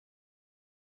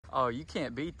Oh, you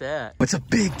can't beat that. It's a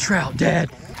big trout, Dad.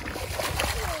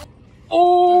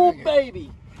 Oh,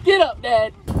 baby. Get up,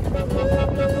 Dad.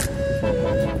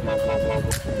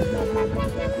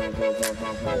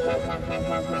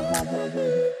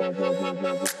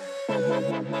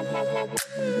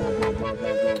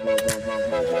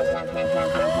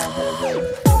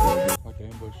 Like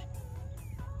an ambush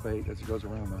bait as it goes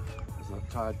around as the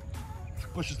tide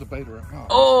pushes the bait around.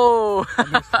 Oh! I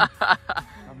missed it.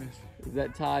 I missed it.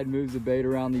 That tide moves the bait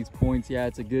around these points. Yeah,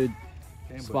 it's a good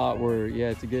spot where, yeah,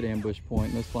 it's a good ambush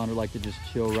point. Most flounder like to just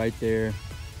chill right there.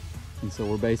 And so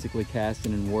we're basically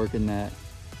casting and working that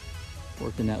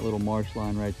little marsh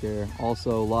line right there.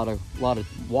 Also a lot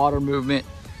of water movement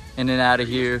in and out of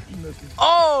here.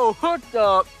 Oh, hooked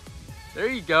up. There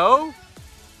you go.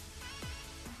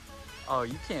 Oh,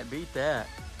 you can't beat that.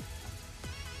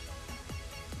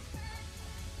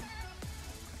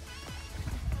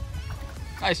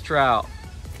 Nice trout.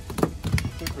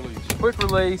 Quick release. Quick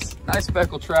release. Nice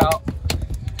speckled trout.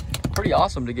 Pretty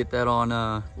awesome to get that on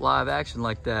live action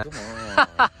like that. Come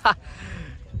on.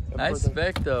 Nice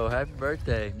speck though. Happy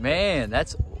birthday. Man,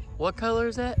 that's, what color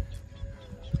is that?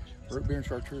 Root beer and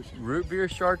chartreuse. Root beer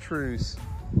chartreuse.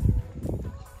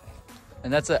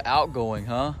 And that's an outgoing,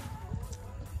 huh?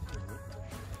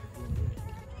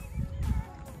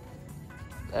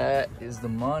 That is the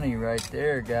money right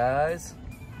there, guys.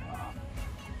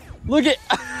 Look at,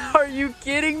 are you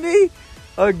kidding me?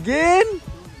 Again?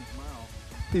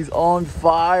 He's on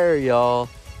fire, y'all.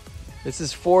 This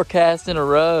is 4 casts in a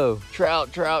row.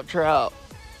 Trout, trout, trout.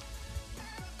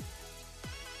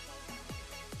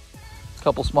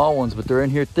 Couple small ones, but they're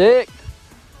in here thick.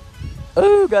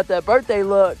 Ooh, got that birthday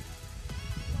look.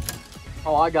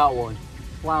 Oh, I got one.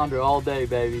 Flounder all day,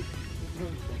 baby.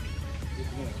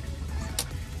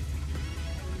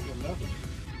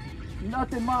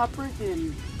 Nothing my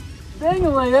freaking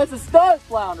dingling. That's a stud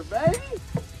flounder, baby.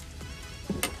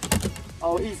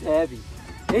 Oh, he's heavy.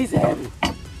 He's heavy.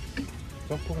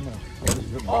 Don't pull him out.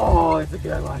 Oh, it's a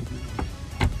good one.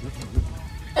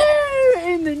 Ooh,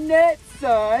 in the net,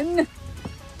 son.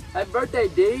 Happy birthday,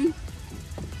 D.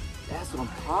 That's what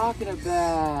I'm talking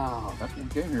about. That's what we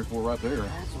came here for right there.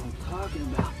 That's what I'm talking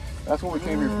about. That's what we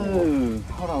came here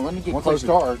for. Hold on, let me get Once closer.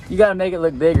 they start. You gotta make it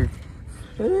look bigger.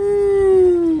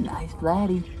 Ooh, nice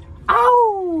flatty.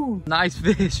 Ow! Nice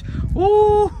fish.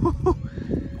 Ooh.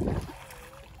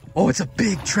 Oh, it's a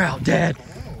big trout, Dad.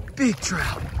 Big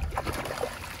trout.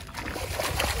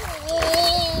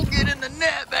 Oh, get in the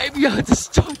net, baby. Oh, it's a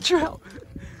stud trout.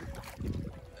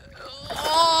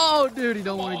 Oh, dude, he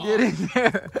don't want to get in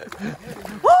there.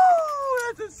 Woo,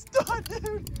 that's a stud,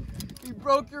 dude. He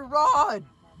broke your rod.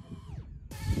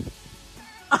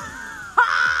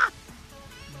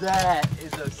 That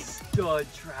is a stud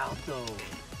trout, though.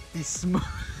 He's smart.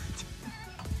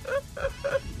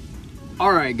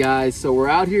 All right, guys, so we're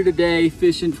out here today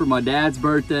fishing for my dad's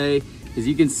birthday. As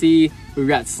you can see, we've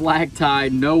got slack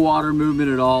tide, no water movement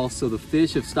at all, so the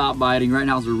fish have stopped biting. Right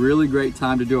now is a really great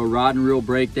time to do a rod and reel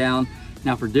breakdown.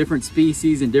 Now, for different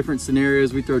species and different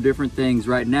scenarios, we throw different things.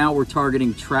 Right now, we're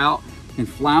targeting trout and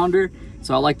flounder,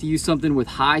 so I like to use something with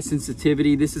high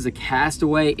sensitivity. This is a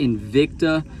Castaway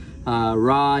Invicta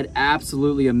rod,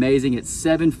 absolutely amazing. It's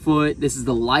 7 foot. This is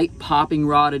the light popping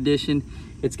rod edition.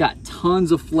 It's got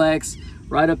tons of flex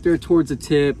right up there towards the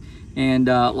tip. And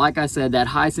like I said, that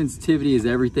high sensitivity is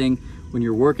everything. When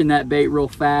you're working that bait real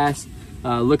fast,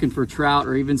 looking for trout,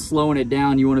 or even slowing it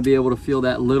down, you want to be able to feel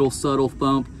that little subtle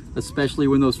thump, especially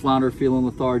when those flounder are feeling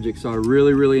lethargic. So I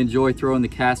really, really enjoy throwing the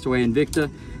Castaway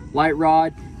Invicta light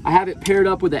rod. I have it paired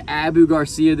up with the Abu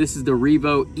Garcia. This is the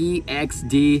Revo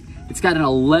EXD. It's got an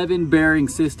 11 bearing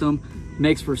system,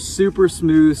 makes for super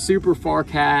smooth, super far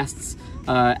casts.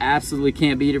 Absolutely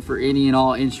can't beat it for any and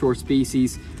all inshore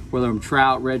species, whether I'm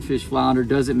trout, redfish, flounder,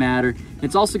 doesn't matter.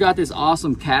 It's also got this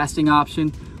awesome casting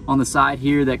option on the side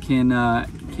here that can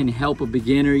help a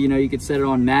beginner. You know, you could set it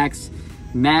on max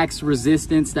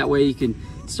resistance. That way you can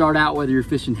start out whether you're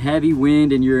fishing heavy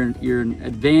wind and you're an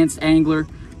advanced angler,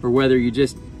 or whether you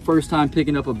just first time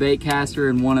picking up a bait caster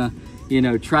and want to, you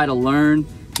know, try to learn.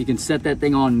 You can set that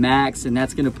thing on max, and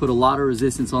that's going to put a lot of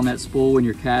resistance on that spool when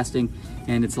you're casting,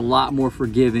 and it's a lot more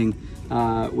forgiving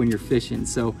when you're fishing.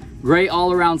 So great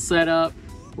all-around setup.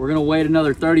 We're going to wait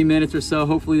another 30 minutes or so.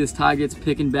 Hopefully this tide gets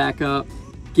picking back up,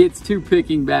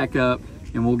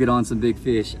 and we'll get on some big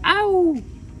fish. Ow!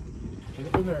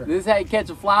 This is how you catch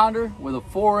a flounder with a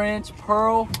 4-inch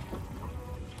pearl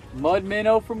mud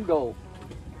minnow from Gold.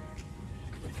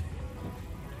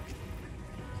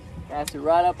 Cast it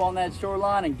right up on that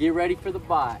shoreline and get ready for the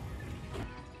bite.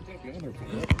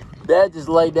 Dad just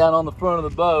laid down on the front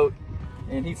of the boat.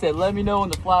 And he said, let me know when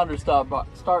the flounder start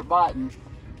biting.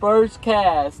 First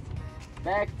cast,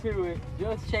 back to it.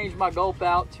 Just changed my gulp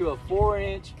out to a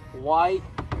 4-inch white.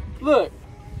 Look,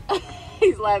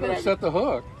 he's laughing at me. Set the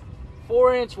hook.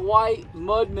 4-inch white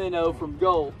mud minnow from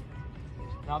Gulp.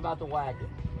 Now I'm about to whack it.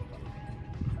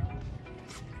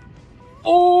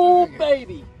 Oh,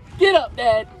 baby. Get up,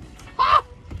 Dad. Ha!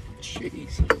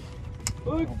 Jeez.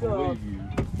 Hooked I don't up. believe you.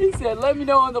 He said, let me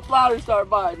know when the flounder start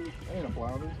biting. That ain't a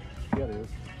flounder. Yeah, it is.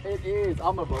 It is.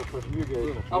 I'm gonna boat flip him. You're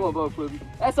good. I'm gonna boat flip him.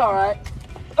 That's all right.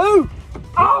 Ooh!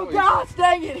 Oh, gosh,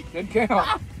 dang it. Didn't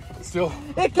count. Still.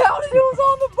 It counted. It was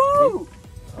on the boat.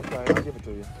 Okay, I'll give it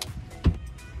to you.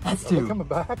 That's Are they two. coming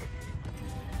back?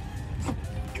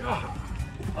 God.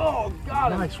 Oh,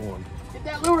 got him. Nice one. Get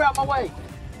that lure out my way.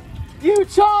 You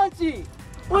Chauncey!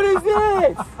 What is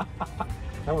this?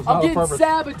 That was I'm not a getting purpose.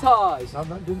 sabotaged. I'm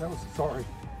not doing that. Was sorry.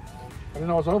 I didn't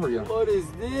know it was over yet. What is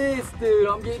this, dude?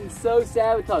 I'm getting so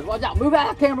sabotaged. Watch out. Move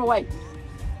out of the camera way.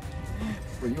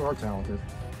 Well, you are talented.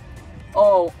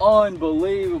 Oh,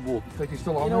 unbelievable. Think he's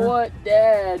still on You there? know what,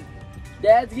 Dad's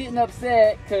getting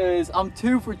upset because I'm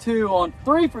 2 for 2 on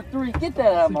 3 for 3. Get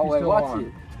that out of my way. Watch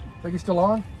it. Think he's still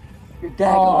on? Your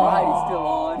daggone right, he's still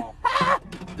on.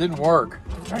 Didn't work.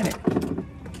 Dang it.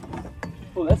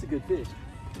 Oh, that's a good fish.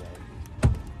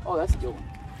 Oh, that's a good one.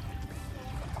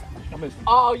 I missed him.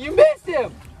 Oh, you missed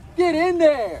him. Get in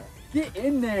there. Get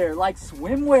in there like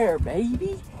swimwear,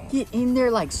 baby. Get in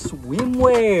there like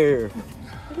swimwear.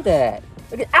 Look at that.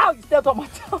 Look at, ow, you stepped on my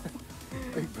toe.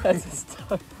 That's a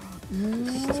stuff.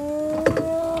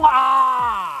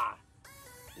 Ah!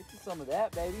 Get you some of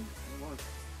that, baby.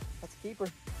 That's a keeper.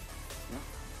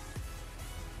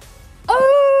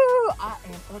 Oh, I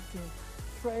am up to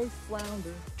Trace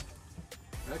Flounder.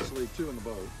 Actually, 2 in the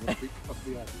boat. Must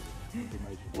be accurate.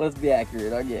 Let's be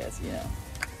accurate, I guess, yeah.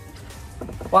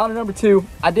 Flounder number 2.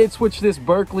 I did switch this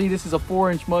Berkeley. This is a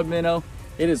 4-inch mud minnow.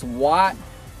 It is white,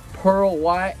 pearl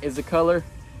white is the color.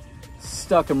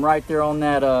 Stuck him right there on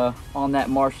that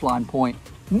marsh line point.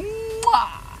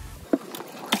 Mwah!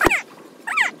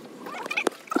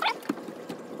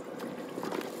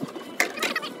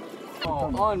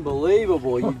 Oh,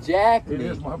 unbelievable! You jacked me. It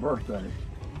is my birthday.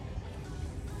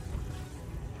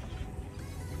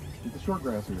 Get the short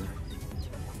grass here.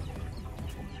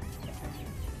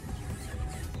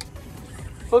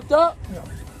 Hooked up? Yeah.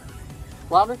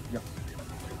 Flounder? Yeah.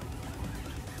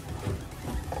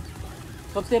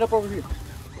 Come stand up over here.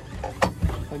 I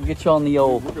can get you on the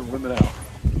old. We're gonna limit out.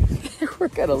 We're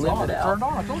gonna limit It's out. turned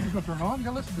on. I told you it's gonna turn on. You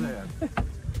gotta listen to that.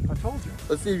 I told you.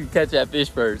 Let's see if you can catch that fish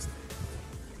first.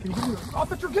 Can you give me I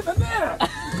thought you were getting in there.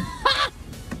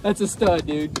 That's a stud,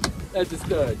 dude. That's a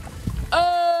stud.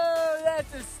 Oh,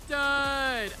 that's a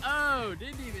stud. Oh,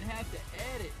 didn't even have to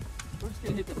edit. We're just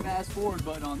gonna hit the fast forward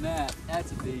button on that.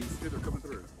 That's a beast. They're coming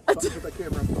through. Put that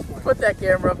camera up and stop playing. Put that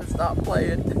camera up and stop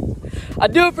playing. I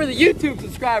do it for the YouTube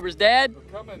subscribers, Dad.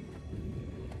 They're coming.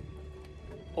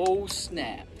 Oh,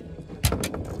 snap. They're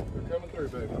coming through,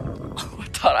 baby. I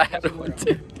thought I had one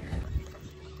too.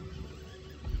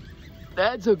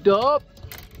 That's hooked up.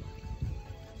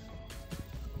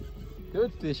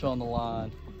 Good fish on the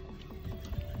line.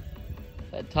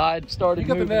 That tide started You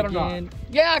got the moving net or not? again.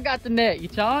 Yeah, I got the net. You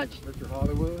Chaunch? Mr.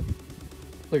 Hollywood.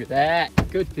 Look at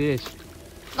that. Good fish.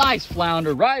 Nice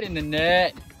flounder right in the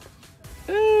net.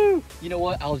 Ooh. You know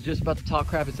what? I was just about to talk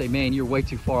crap and say, man, you're way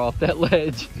too far off that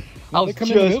ledge. They come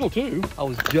in the middle too. I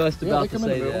was just about to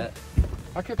say that.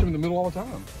 I catch them in the middle all the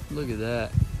time. Look at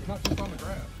that. Not just on the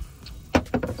grass.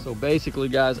 So basically,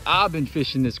 guys, I've been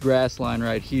fishing this grass line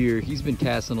right here. He's been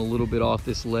casting a little bit off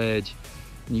this ledge.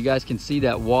 And you guys can see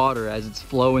that water as it's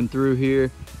flowing through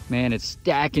here. Man, it's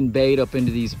stacking bait up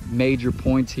into these major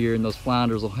points here, and those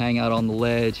flounders will hang out on the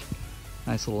ledge.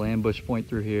 Nice little ambush point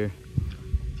through here.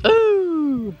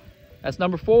 Ooh! That's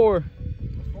number 4.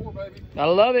 That's 4, baby.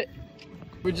 Gotta love it.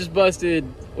 We just busted,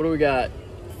 what do we got?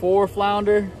 4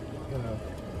 flounder.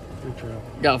 Good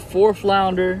trout. Got 4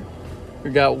 flounder. We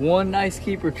got 1 nice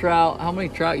keeper trout. How many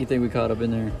trout you think we caught up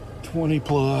in there? 20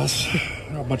 plus.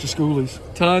 A bunch of schoolies.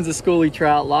 Tons of schoolie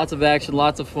trout, lots of action,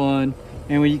 lots of fun.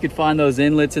 And when you can find those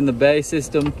inlets in the bay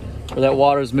system where that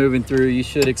water's moving through, you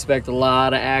should expect a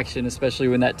lot of action, especially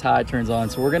when that tide turns on.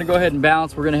 So we're gonna go ahead and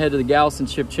bounce. We're gonna head to the Galveston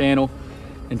Ship channel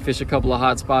and fish a couple of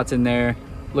hot spots in there.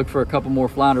 Look for a couple more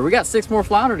flounder. We got 6 more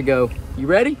flounder to go. You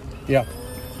ready? Yeah.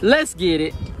 Let's get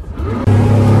it.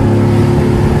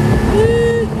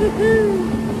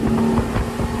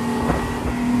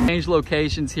 Change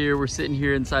locations here. We're sitting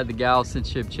here inside the Galveston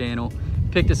Ship channel.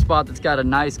 Picked a spot that's got a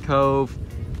nice cove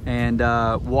and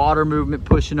water movement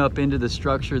pushing up into the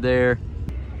structure there.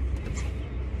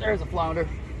 There's a flounder.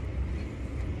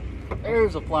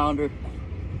 There's a flounder.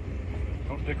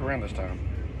 Don't stick around this time.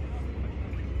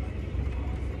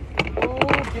 Oh,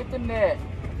 get the net.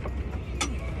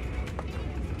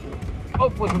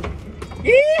 Hopefully.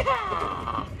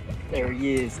 Yeah! There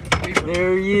he is.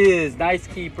 There he is. Nice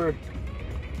keeper.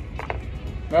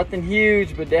 Nothing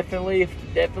huge, but definitely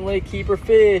a keeper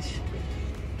fish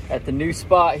at the new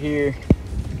spot here.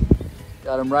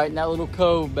 Got him right in that little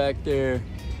cove back there.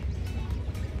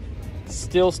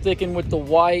 Still sticking with the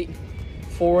white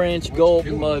 4-inch gold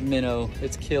mud minnow.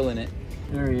 It's killing it.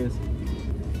 There he is.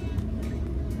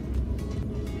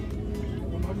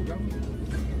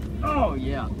 Oh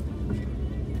yeah.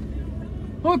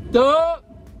 Hooked up.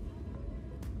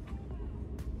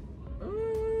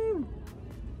 Ooh.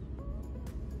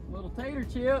 Little tater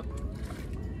chip.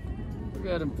 Look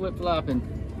at him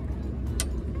flip-flopping.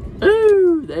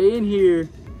 Ooh, they in here.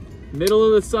 Middle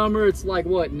of the summer, it's like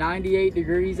what, 98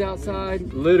 degrees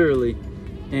outside? Literally.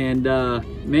 And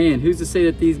man, who's to say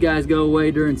that these guys go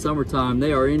away during summertime?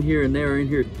 They are in here and they are in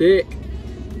here thick.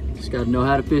 Just gotta know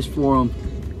how to fish for them.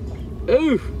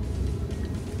 Ooh.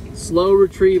 Slow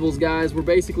retrievals, guys. We're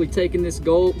basically taking this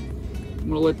gulp. I'm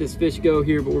gonna let this fish go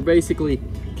here, but we're basically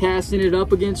casting it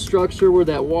up against structure where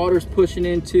that water's pushing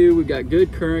into. We've got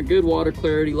good current, good water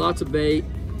clarity, lots of bait.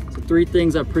 So 3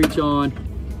 things I preach on.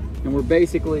 And we're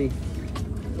basically,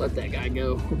 let that guy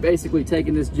go. We're basically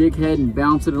taking this jig head and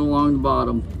bouncing it along the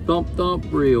bottom. Thump, thump,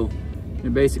 reel.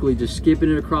 And basically just skipping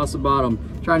it across the bottom.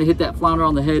 Trying to hit that flounder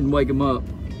on the head and wake him up.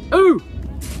 Ooh!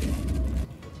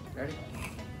 Ready?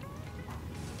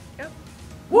 Yep.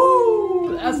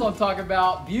 Woo! That's what I'm talking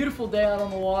about. Beautiful day out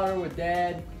on the water with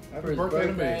Dad. Happy for his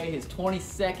birthday, his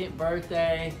 22nd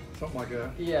birthday. Something like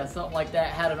that. Yeah, something like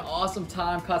that. Had an awesome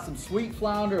time. Caught some sweet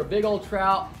flounder, a big old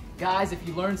trout. Guys, if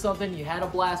you learned something, you had a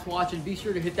blast watching, be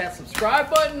sure to hit that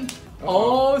subscribe button.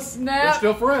 Oh, snap.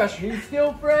 They're still fresh. He's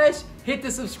still fresh. Hit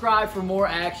the subscribe for more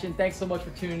action. Thanks so much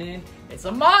for tuning in. It's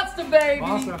a monster, baby.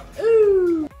 Monster.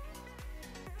 Ooh.